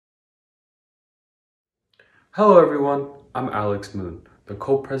Hello everyone, I'm Alex Moon, the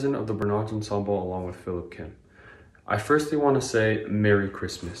co-president of the Bronx Ensemble along with Philip Kim. I firstly want to say Merry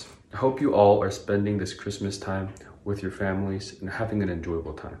Christmas. I hope you all are spending this Christmas time with your families and having an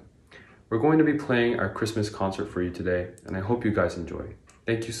enjoyable time. We're going to be playing our Christmas concert for you today, and I hope you guys enjoy.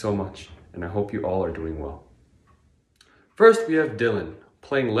 Thank you so much, and I hope you all are doing well. First, we have Dylan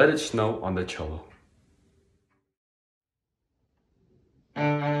playing Let It Snow on the cello.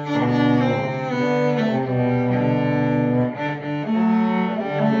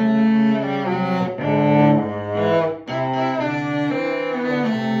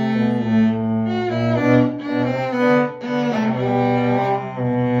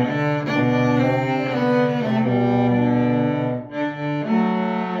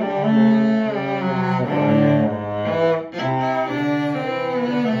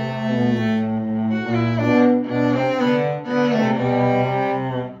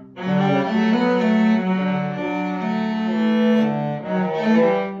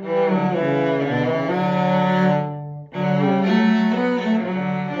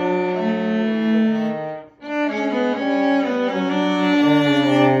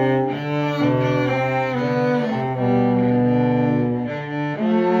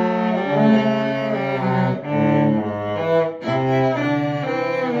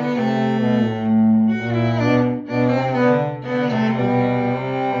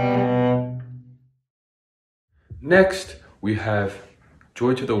 Next, we have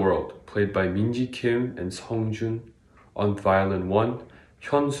Joy to the World, played by Minji Kim and Seongjun on violin 1,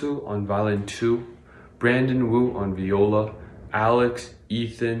 Hyunsu on violin 2, Brandon Woo on viola, Alex,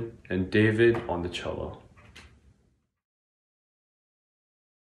 Ethan, and David on the cello.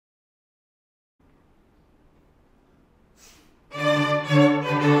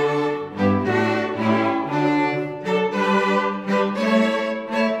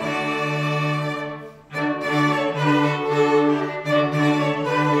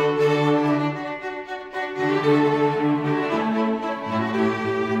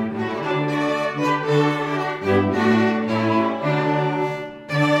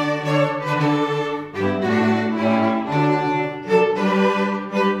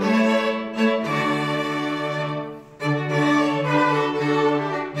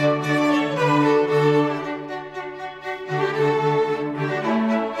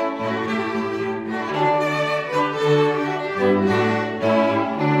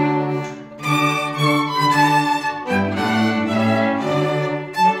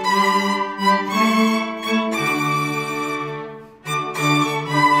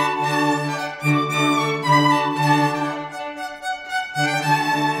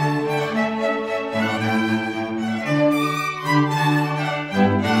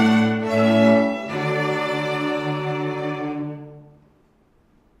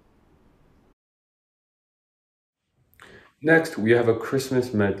 Next, we have a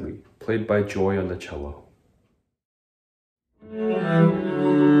Christmas medley, played by Joy on the cello.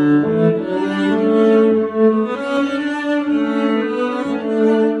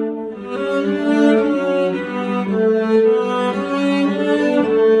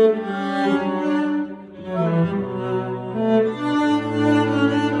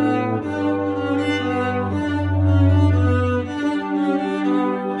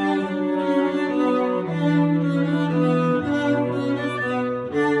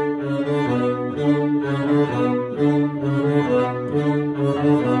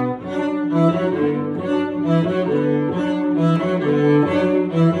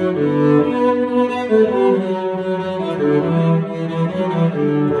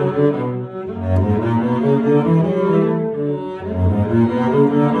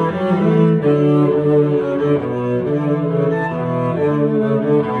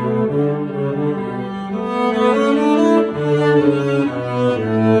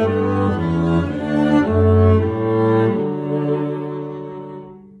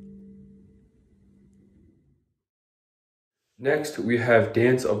 Next, we have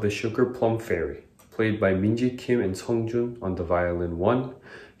Dance of the Sugar Plum Fairy, played by Minji Kim and Seongjun on the violin 1,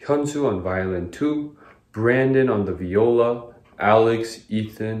 Hyunsu on violin 2, Brandon on the viola, Alex,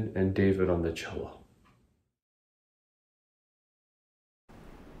 Ethan, and David on the cello.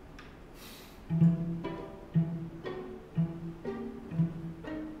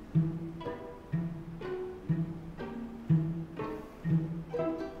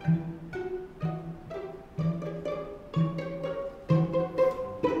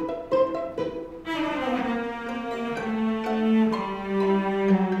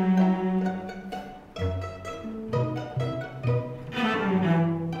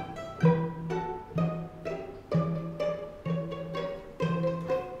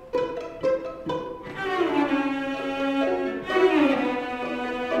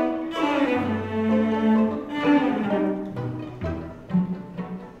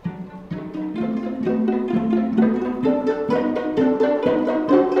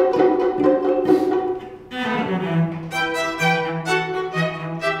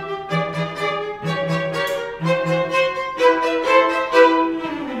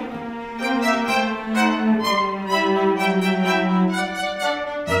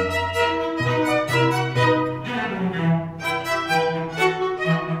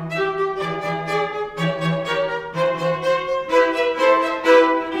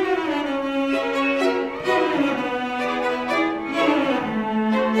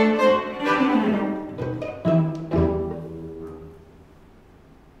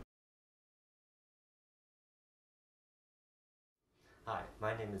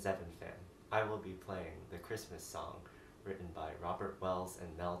 my name is Evan Fan. I will be playing the Christmas song written by Robert Wells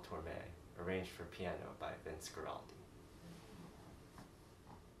and Mel Torme, arranged for piano by Vince Guaraldi.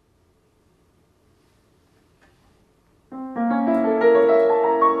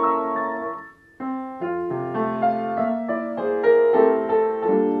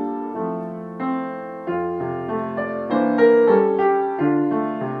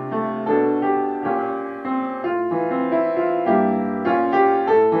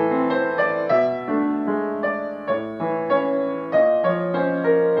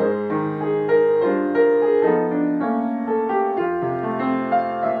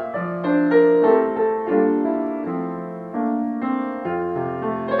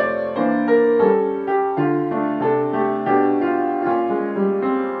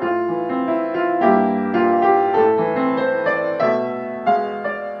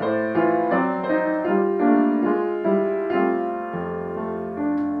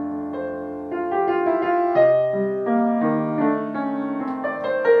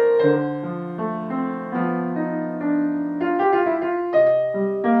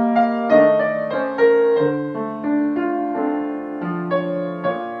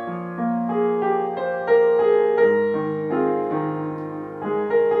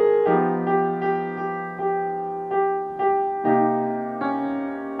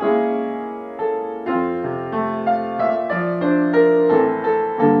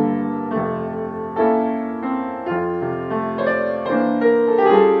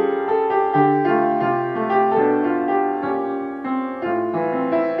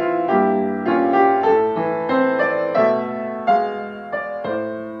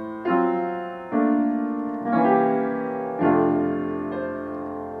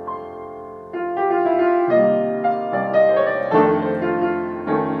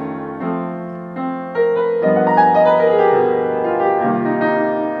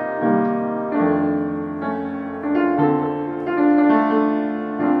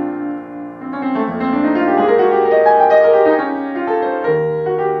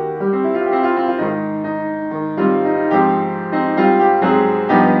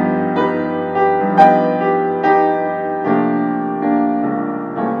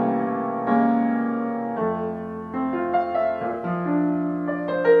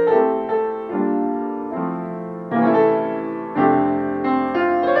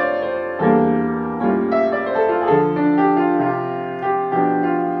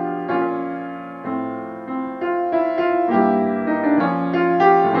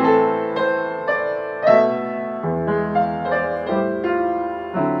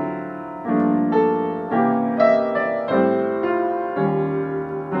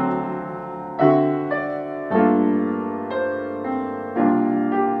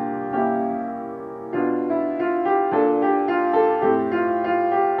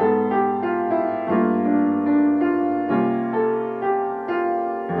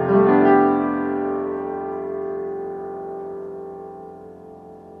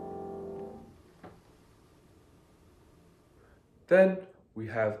 Then we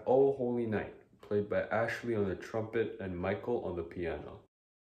have O Holy Night, played by Ashley on the trumpet and Michael on the piano.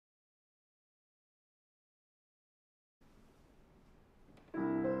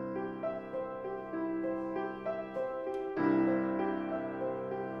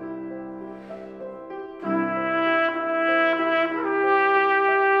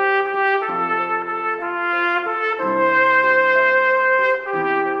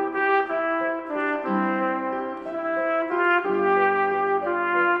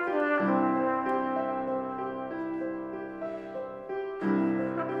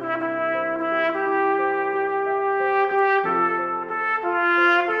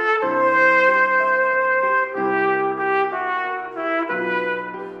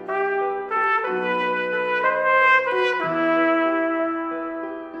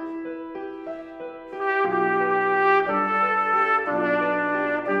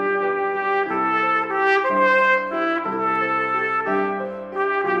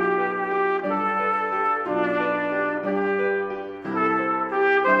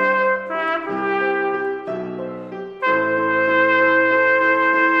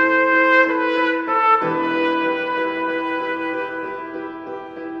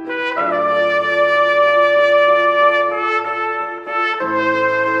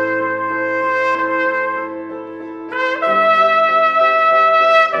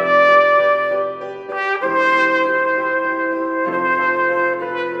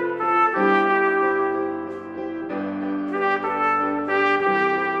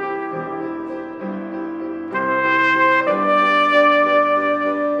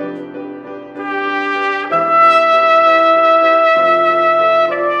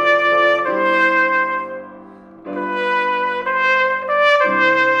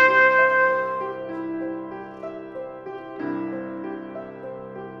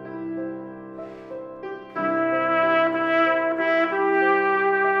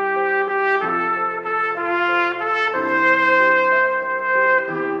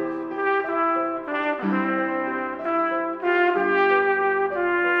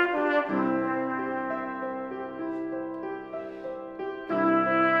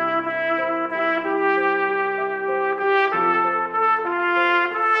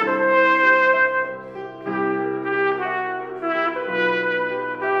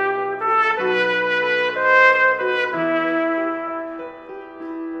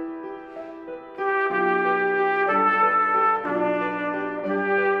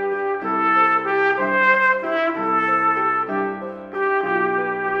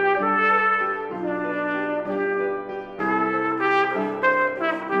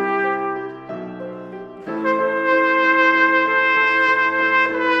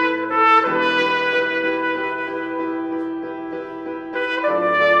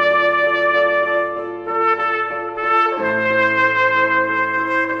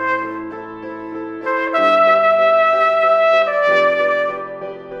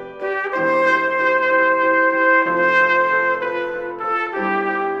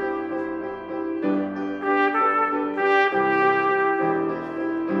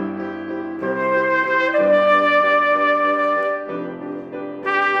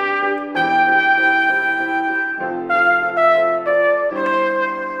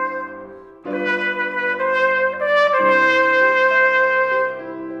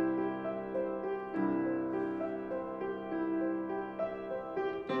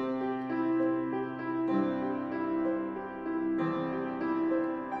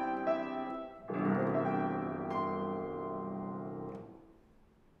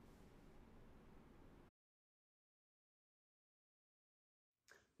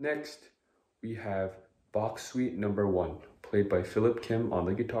 Next, we have Bach Suite Number 1, played by Philip Kim on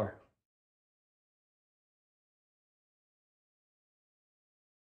the guitar.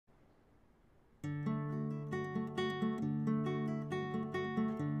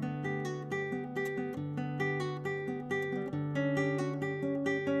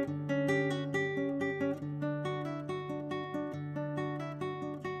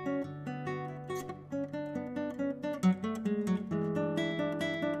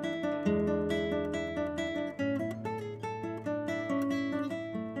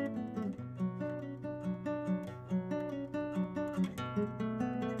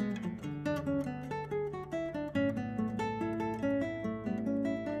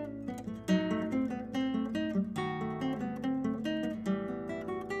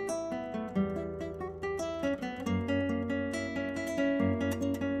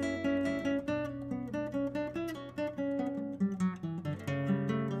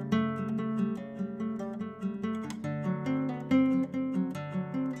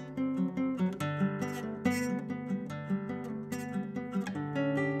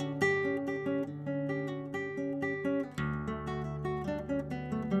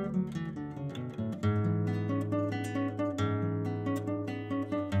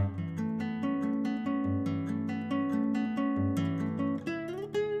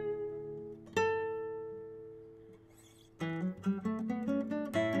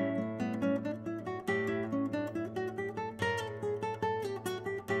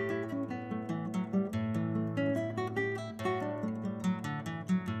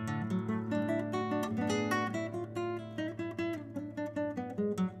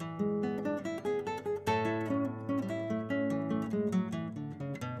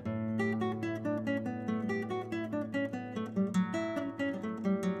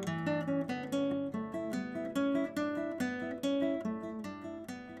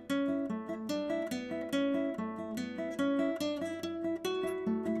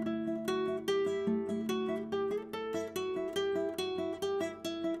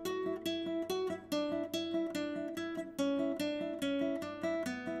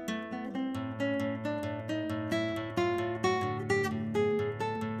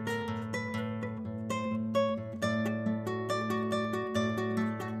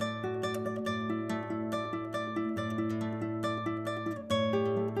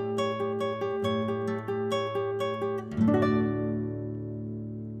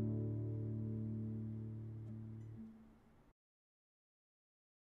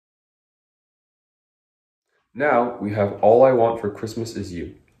 Now we have All I Want for Christmas Is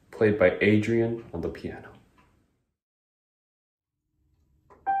You, played by Adrian on the piano.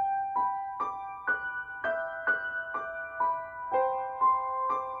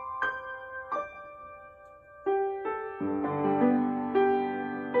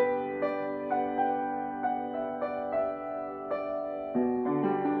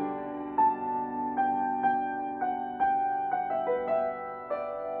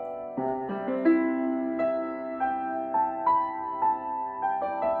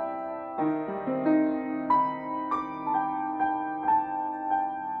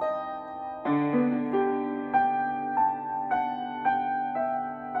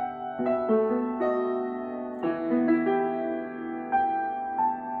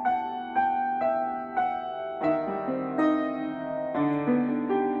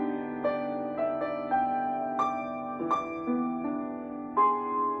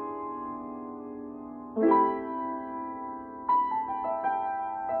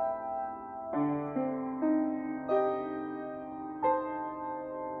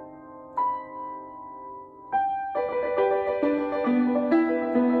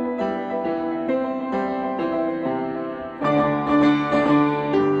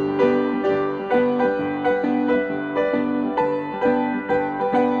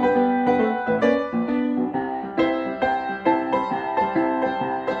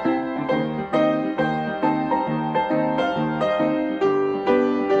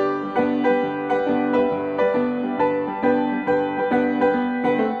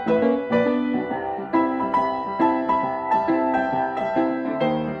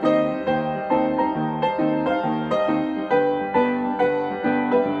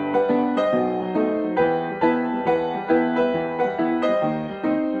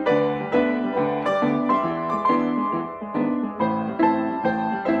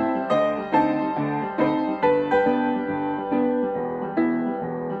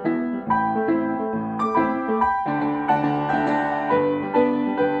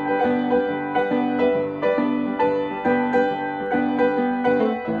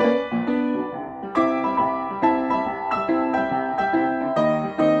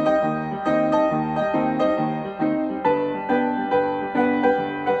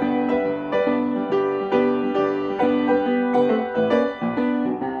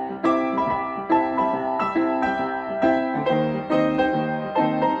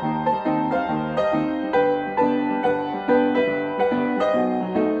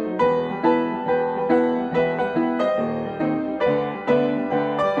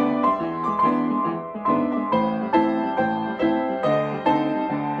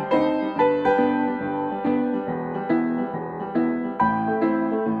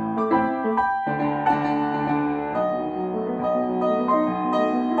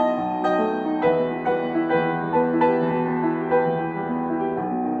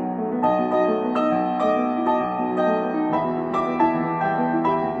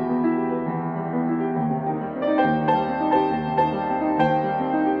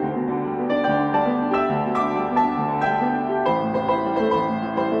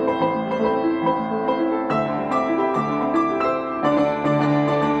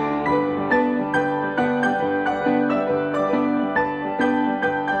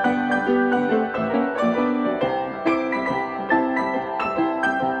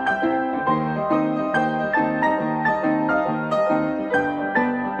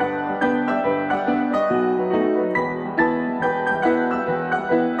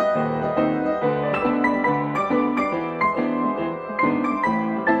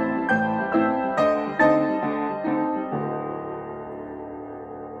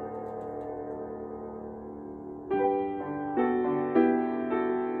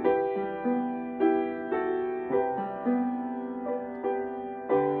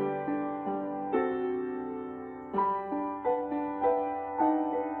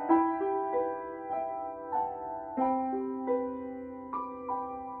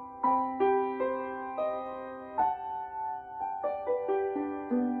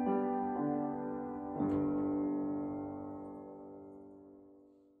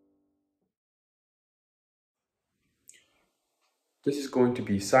 This is going to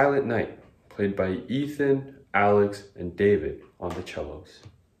be Silent Night, played by Ethan, Alex, and David on the cellos.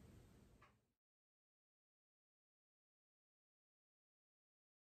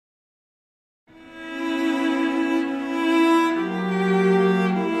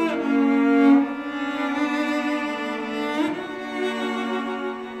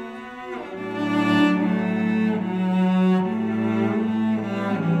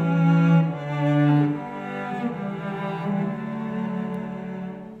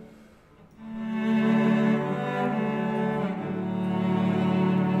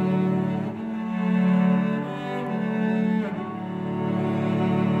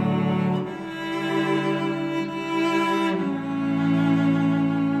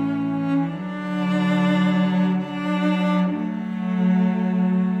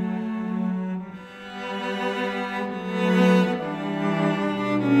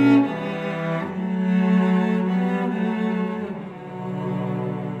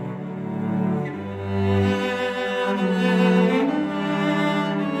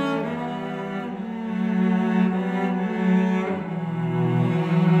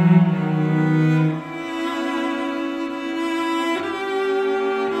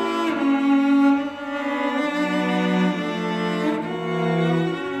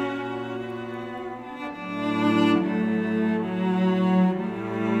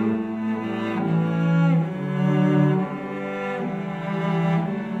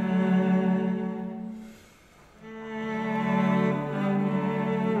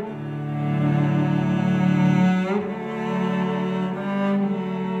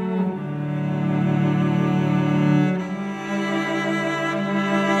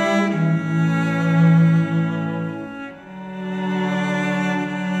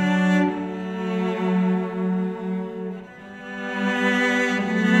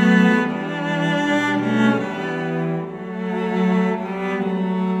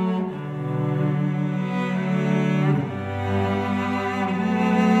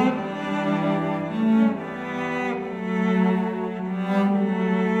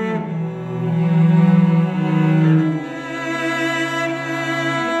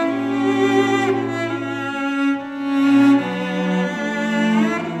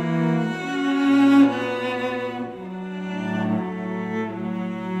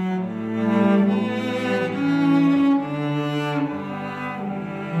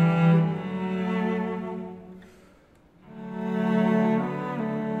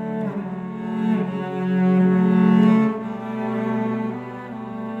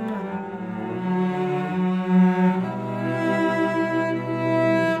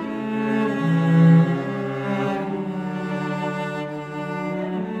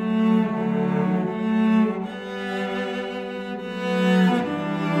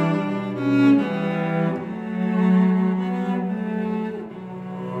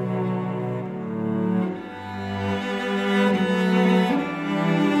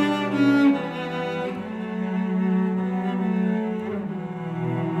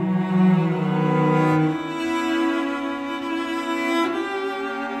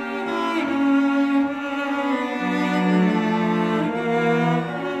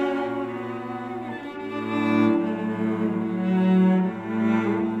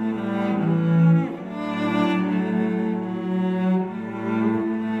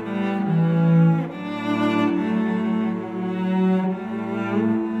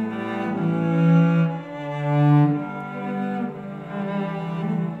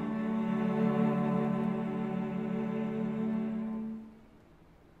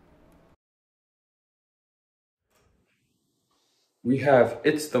 We have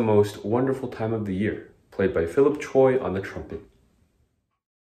It's the Most Wonderful Time of the Year, played by Philip Choi on the trumpet.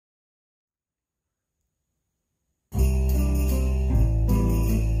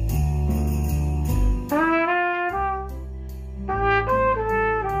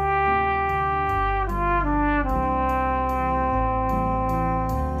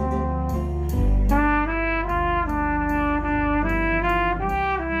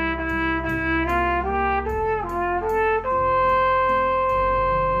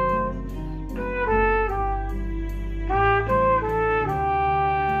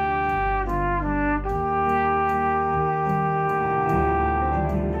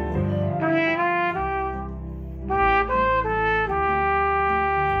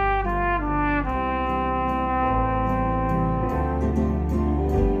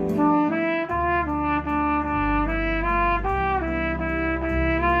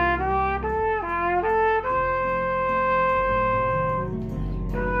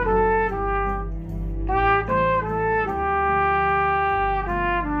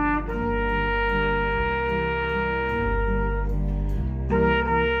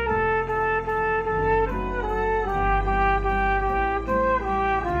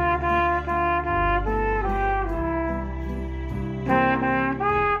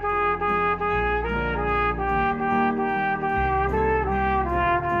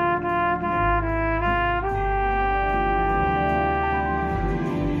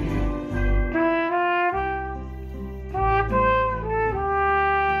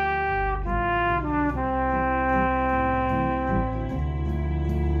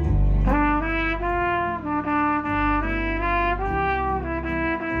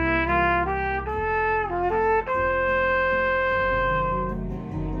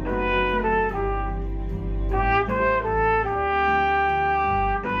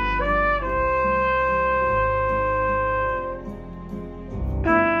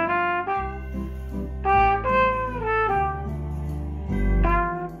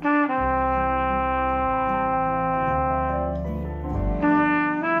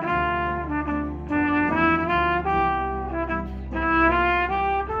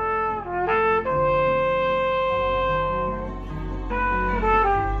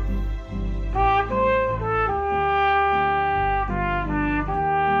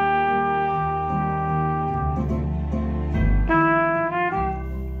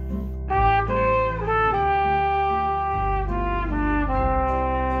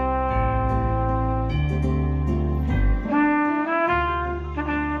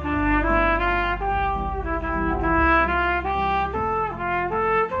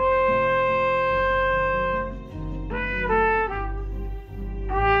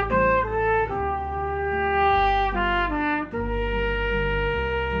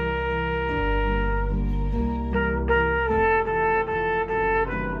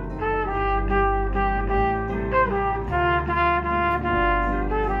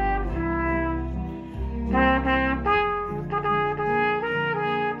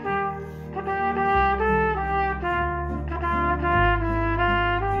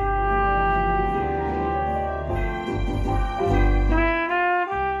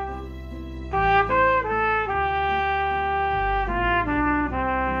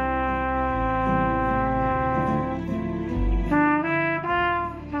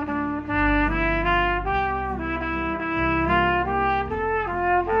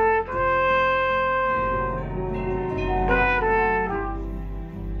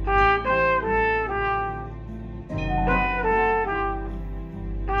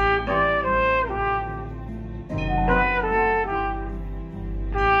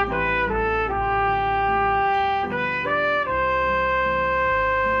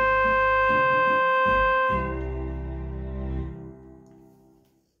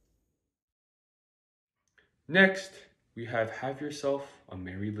 Next, we have Yourself a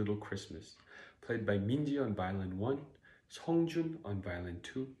Merry Little Christmas, played by Minji on violin 1, Songjun on violin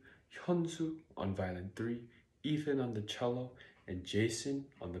 2, Hyunsu on violin 3, Ethan on the cello, and Jason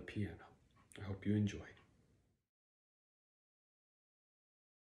on the piano. I hope you enjoy.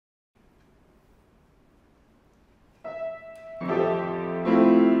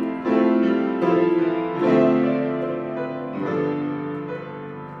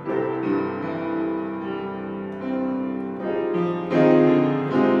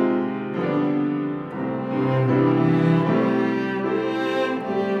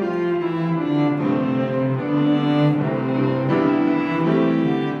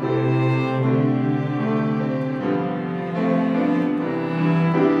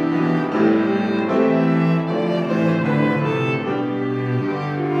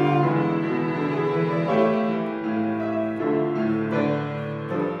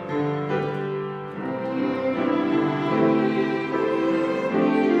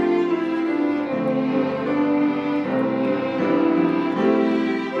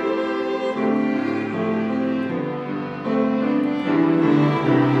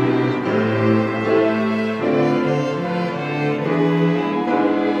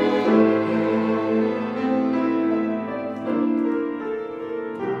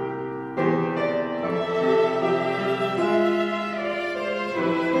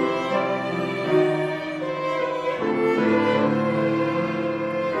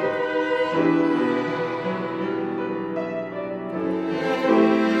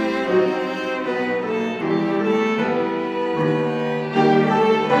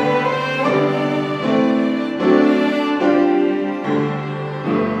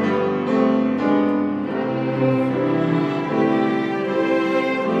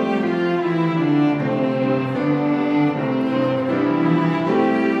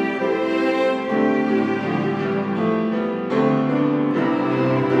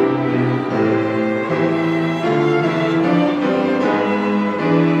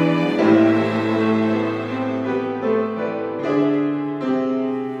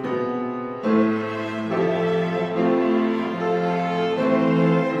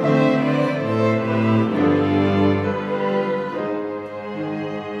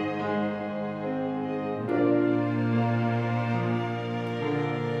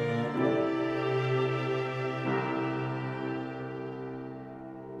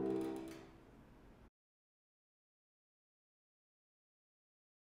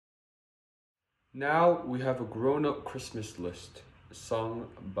 Now we have a grown-up Christmas list, sung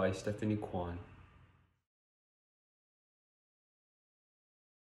by Stephanie Kwan.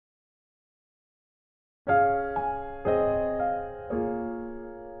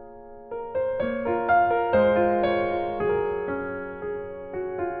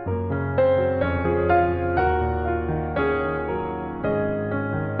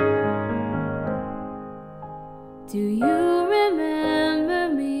 Do you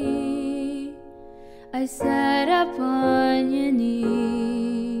remember me? I sat upon your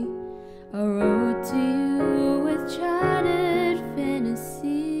knee, a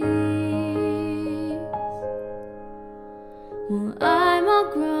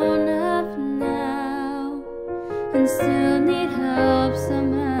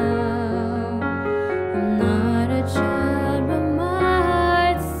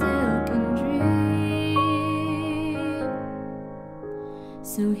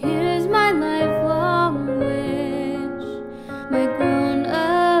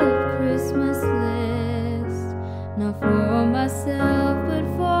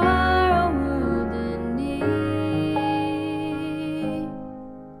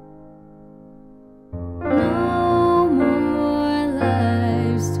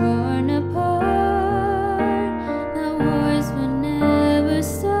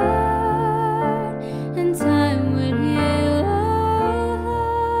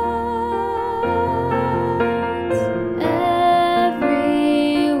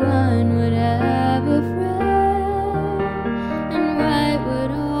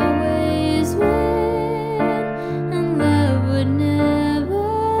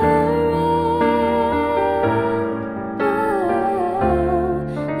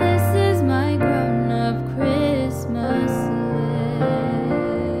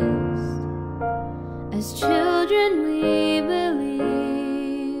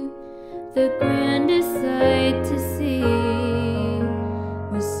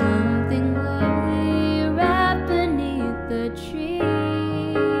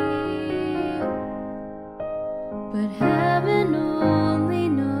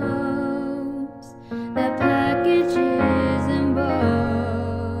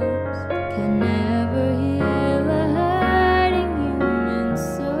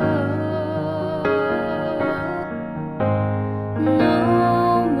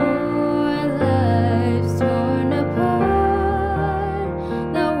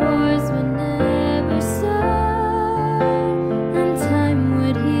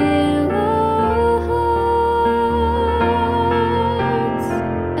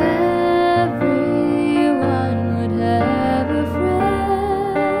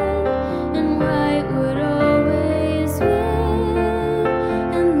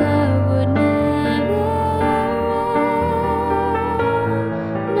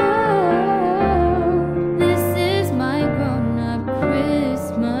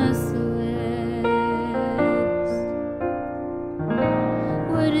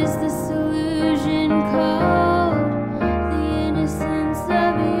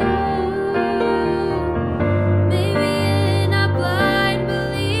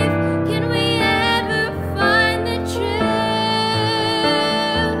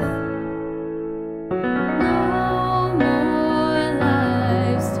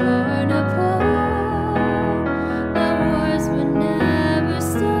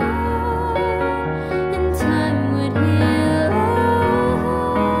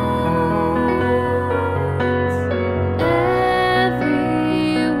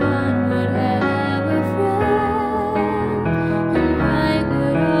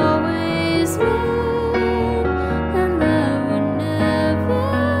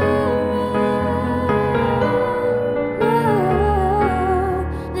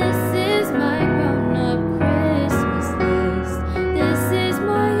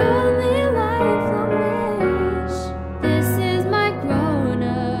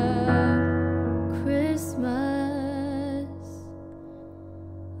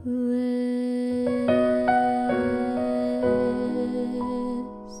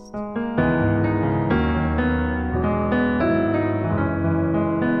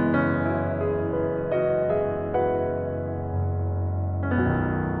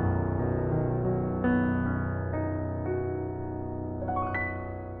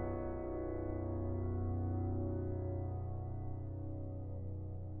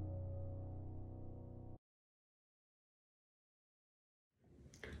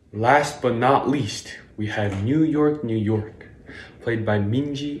Last but not least, we have New York, New York, played by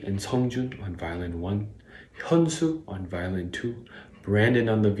Minji and Songjun on violin 1, Hyunsu on violin 2, Brandon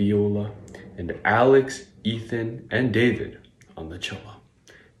on the viola, and Alex, Ethan, and David on the cello.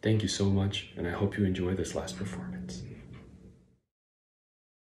 Thank you so much, and I hope you enjoy this last performance.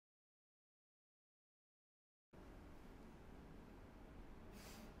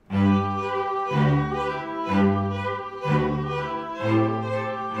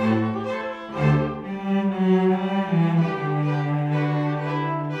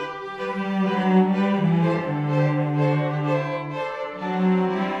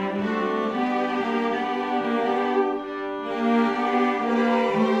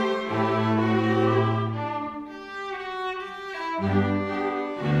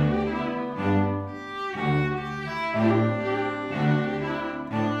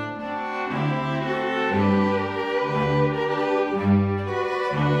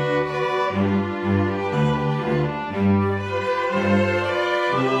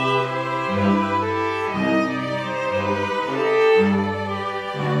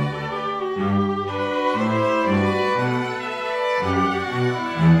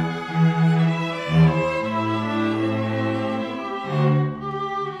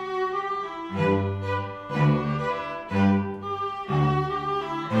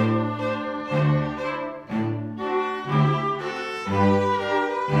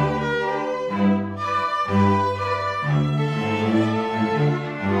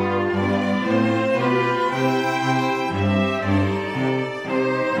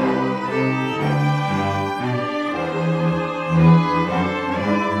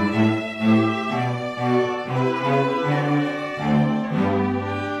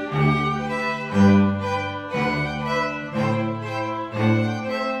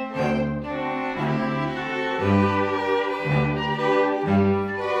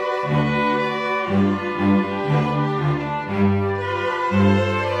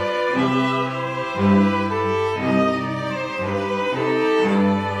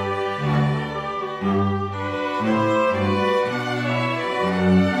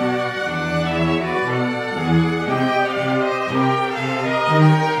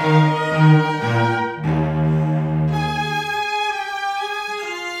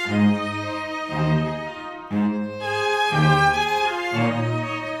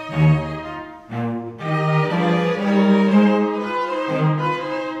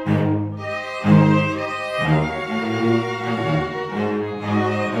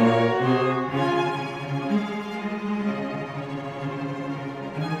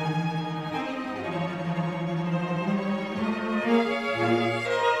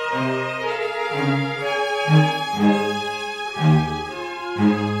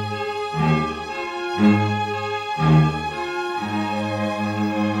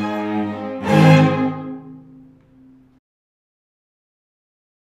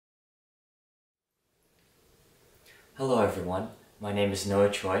 Hello everyone, my name is Noah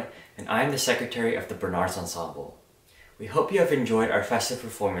Choi, and I am the Secretary of the Bernard's Ensemble. We hope you have enjoyed our festive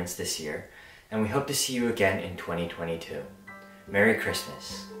performance this year, and we hope to see you again in 2022. Merry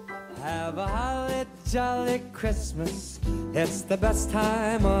Christmas! Have a holly jolly Christmas, it's the best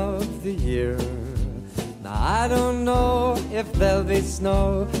time of the year. Now I don't know if there'll be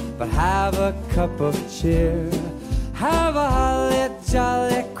snow, but have a cup of cheer. Have a holly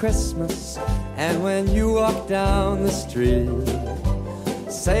jolly Christmas, and when you walk down the street,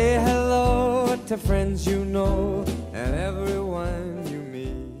 say hello to friends you know and everyone